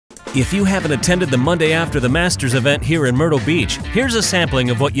If you haven't attended the Monday After the Masters event here in Myrtle Beach, here's a sampling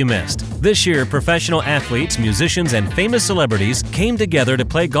of what you missed. This year, professional athletes, musicians, and famous celebrities came together to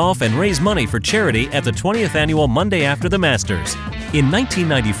play golf and raise money for charity at the 20th annual Monday After the Masters. In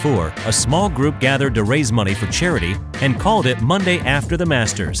 1994, a small group gathered to raise money for charity and called it Monday After the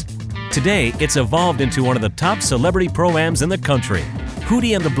Masters. Today, it's evolved into one of the top celebrity pro-ams in the country.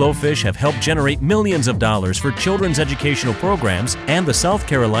 Hootie and the Blowfish have helped generate millions of dollars for children's educational programs and the South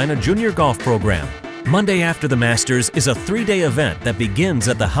Carolina Junior Golf Program. Monday After the Masters is a 3-day event that begins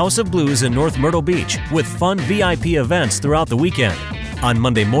at the House of Blues in North Myrtle Beach with fun VIP events throughout the weekend. On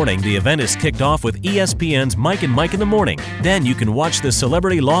Monday morning, the event is kicked off with ESPN's Mike and Mike in the Morning. Then you can watch the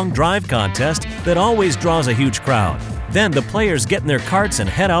Celebrity Long Drive contest that always draws a huge crowd. Then the players get in their carts and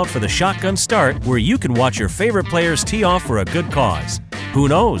head out for the shotgun start, where you can watch your favorite players tee off for a good cause. Who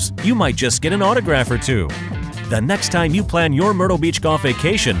knows, you might just get an autograph or two. The next time you plan your Myrtle Beach golf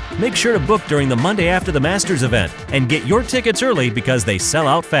vacation, make sure to book during the Monday After the Masters event and get your tickets early because they sell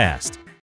out fast.